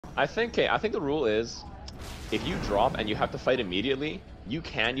I think the rule is, if you drop and you have to fight immediately, you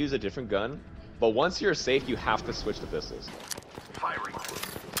can use a different gun, but once you're safe, you have to switch to pistols.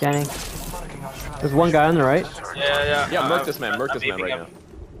 Scanning. There's one guy on the right. Yeah, murk this man right now.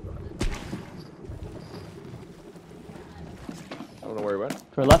 I don't know where he went.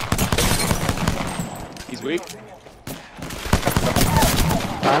 To our left. He's weak.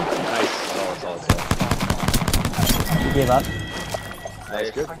 Down. Nice. He gave up. Nice,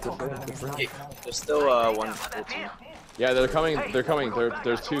 good for him. There's still one team. Yeah, they're coming.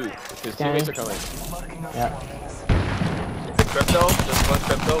 There's two. His teammates are coming. Yeah. Is it crypto? Just one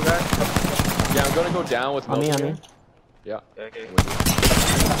crypto guy? Yeah, I'm gonna go down with On me. Yeah. Okay.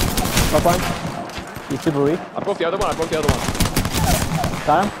 Up one. He's super weak. I broke the other one.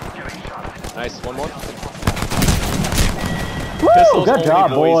 Got him. Nice. One more. Woo! Pistols Good only, job,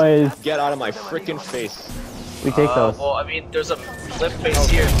 boys. Get out of my freaking face. We take those. Well, I mean, there's a flip base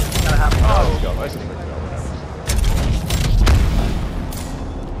here. Gotta have Let's go. Let's just freaking go.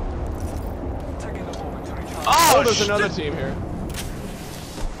 Oh, there's another team here.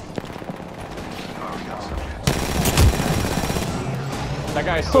 That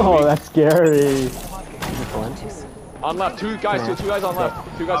guy's so weak. That's scary. On left, two guys on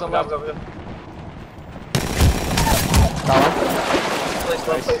left. Two guys on left. Got one.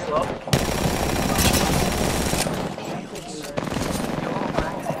 Play slow.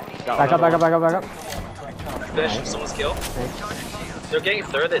 Back up. Finish someone's kill. They're getting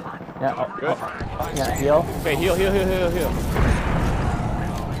thirded. Yeah. Good. Yeah, heal. Okay, heal.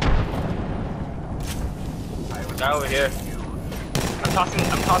 Guy over here. I'm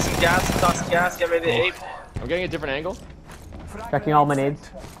tossing gas. Get ready to ape. I'm getting a different angle. Checking all my nades.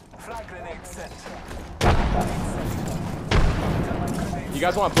 You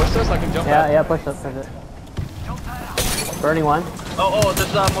guys want to push this? I can jump out. Yeah, push it. Burning one. Oh,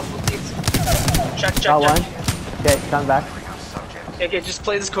 there's multiple teams. Check. Got one. Okay, coming back. Okay, just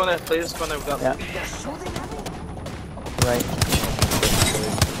play this corner. We got Yeah. Right.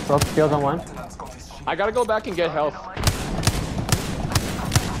 Broke shields on one. I gotta go back and get health.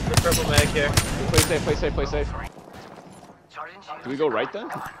 the purple mag here. Play safe. Do we go right then?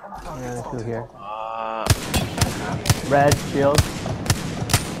 Yeah, let's go here. Red shield.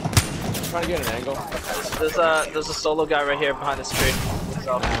 I'm trying to get an angle. There's a solo guy right here behind this tree.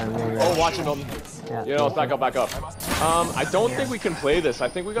 So. Oh, watching them. Yeah, You know, let's back up. I don't think we can play this. I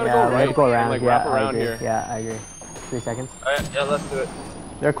think we gotta yeah, go right go around. and like wrap around I agree. here. Yeah, I agree. 3 seconds. Alright, yeah, let's do it.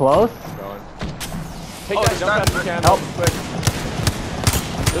 They're close. Going. Take that jump pad if you can. Help. Quick.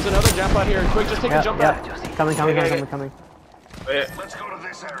 There's another jump pad here. Quick, just take the jump pad. Coming. Right here. Let's go to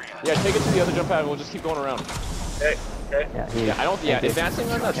this area. Yeah, take it to the other jump pad and we'll just keep going around. Okay. Yeah, I don't. Yeah, advancing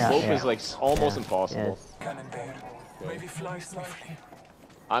on that slope is like almost impossible. Cannon there. Maybe fly swiftly.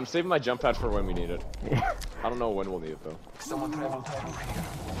 I'm saving my jump pad for when we need it. Yeah. I don't know when we'll need it though. Someone traveled through here.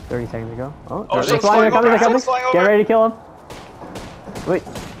 30 seconds ago. Oh, Oh, they're flying. They're coming. flying over. Get ready to kill him. Wait.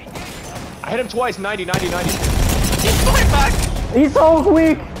 I hit him twice. 90. He's flying back! He's so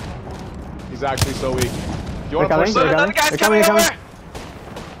weak. He's actually so weak. Do you want to They're push coming. it? Another guy's They're coming coming. over!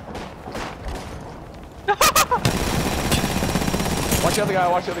 Watch the other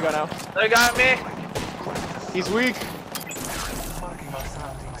guy now. Another guy on me! He's weak. Marking our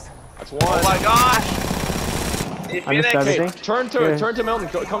surroundings. That's one. Oh my gosh! Hey, I missed Phoenix! everything. Hey, turn to Mountain.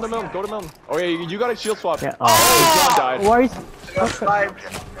 Come to Mountain. Go to Mountain. Oh yeah, you got a shield swap. Yeah. Oh, John died. Why are you... I got sniped.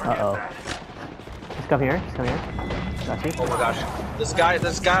 Uh-oh. Just come here. Got you. Oh my gosh. This guy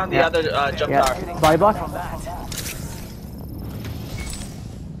on the other jump tower. Yeah. Body block.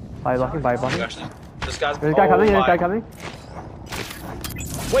 Body Oh my blocking. gosh. This guy's. There's a guy coming.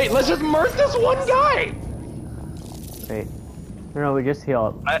 Wait, let's just murk this one guy. Wait. No, we just heal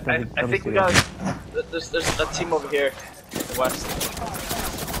up. I think we got. There's a team over here in the west.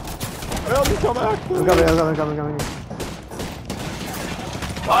 Help me come back. I'm coming.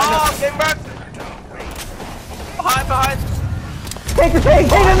 Oh, game back! Behind! Take the tank!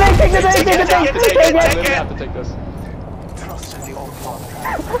 Take the tank! I literally have to take this. Trust in the old one.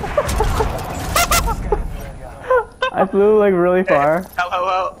 I flew like really far.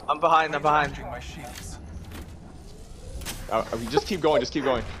 Hello. I'm behind. Charging my shields. Just keep going.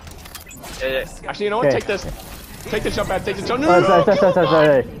 Yeah. Actually, you know what? Okay. Take this. Take the jump pad. Take the jump. Oh, No.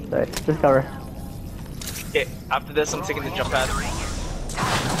 sorry. Just cover. Okay, after this, I'm taking the jump pad.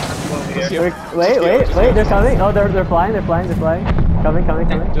 Wait, they're coming. Oh, they're flying.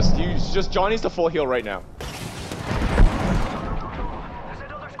 Coming. Just John needs to full heal right now.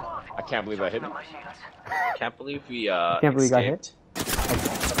 I can't believe that hit me. Can't believe we Got hit. escaped.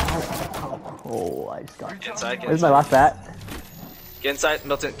 Oh, I just got. Inside. This is my last bat. Get inside,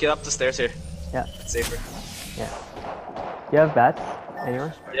 Milton. Get up the stairs here. Yeah. It's safer. Yeah. Do you have bats?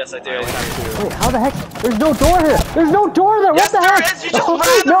 Anyone? Yes, I do. Wait, how the heck? There's no door here! There's no door there! Yes, what the there heck? is! You just ran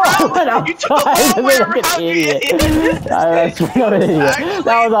no, around! I went outside! You took the whole way like around, an you idiot. idiot. That's not an idiot. Actually-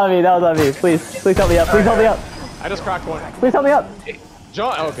 That was on me, that was on me. Please help me up. Please help me up. I just cracked one. Please help me up.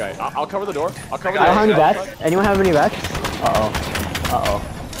 John, okay, I'll cover the door. I'll cover the I door. don't have any bats. Anyone have any bats? Uh-oh. Uh-oh.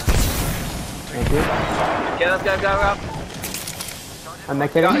 Thank you. Get up, get up, get up. I'm not I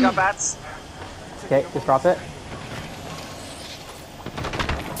kidding. got bats. Okay, just drop it.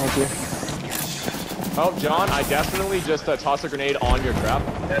 Thank you. Oh, John, I definitely just tossed a grenade on your trap.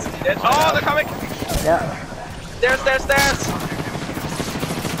 Yes, yes. Oh, they're coming! Yeah. Stairs, stairs, stairs!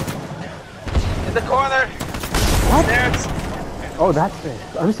 In the corner! What? Stairs! Oh, that's it.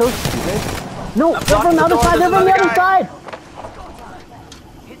 I'm so stupid. No, they're from blocking the the other door. side. They're There's from the another other side.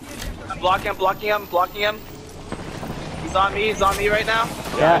 I'm blocking him. He's on me right now.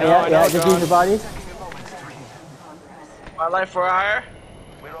 Yeah, I know, Just John. use your body. My life for hire.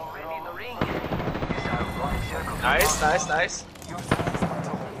 Nice.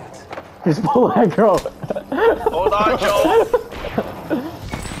 Just pull that girl. Hold on, Joel.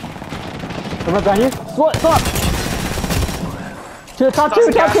 Come on, behind you. Swap. To the top two,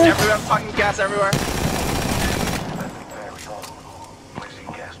 top Gas two. everywhere, fucking gas everywhere.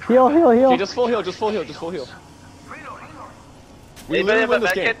 Heal. Okay, just full heal. We Anybody literally have a win this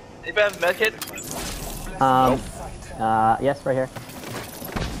med game. kit? Anybody have a med kit? Yes, right here.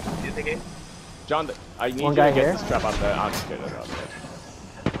 You thinking? John, I need One you guy to get here. this trap out there. I'm just kidding.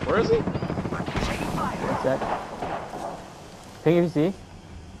 Where is he? One sec. Ping if you see.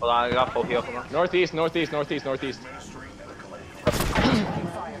 Hold on, I got full heal. Come on. Northeast.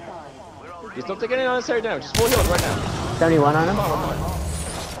 Just don't take any unnecessary damage. Just full heal right now. 71 on him.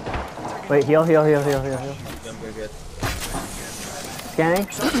 Wait, heal. I'm good. Scanning.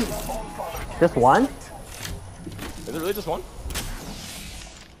 Just one? Is it really just one?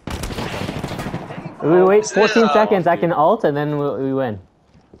 We wait is it? 14 Oh, seconds. I can ult and then we win.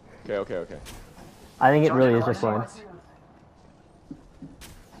 Okay. I think it really is just one.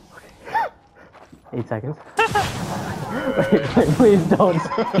 8 seconds. wait, please don't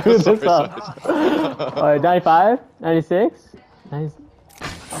screw this up. Alright, 95, 96, 90.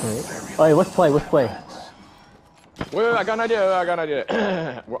 Wait, let's play. Wait, I got an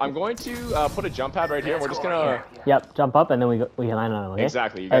idea. I'm going to put a jump pad right here. We're just gonna... Yep, jump up and then we can land on it, okay?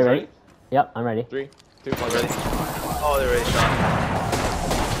 Exactly. You guys ready? Yep, I'm ready. 3, 2, 1, ready? Oh, they're ready shot.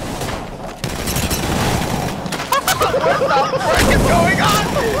 What the frick is going on?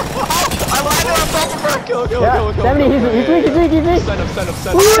 I landed on top of her. Kill. Yeah, 70, he's weak. Send him.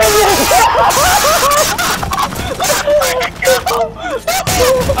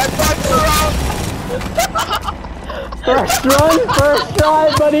 I fucked around. First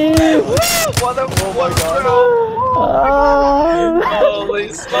try, buddy! What a holy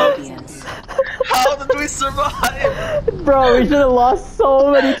smokes. How did we survive? Bro, we should have lost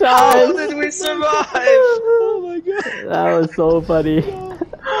so many How times! did we survive? Oh my god. That was so funny.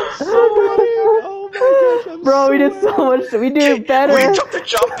 Oh my gosh, Bro, we did so much. We did better. We took the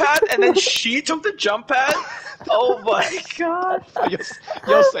jump pad and then she took the jump pad? Oh my god.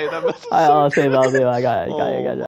 You'll say that. I'll say that. I got it.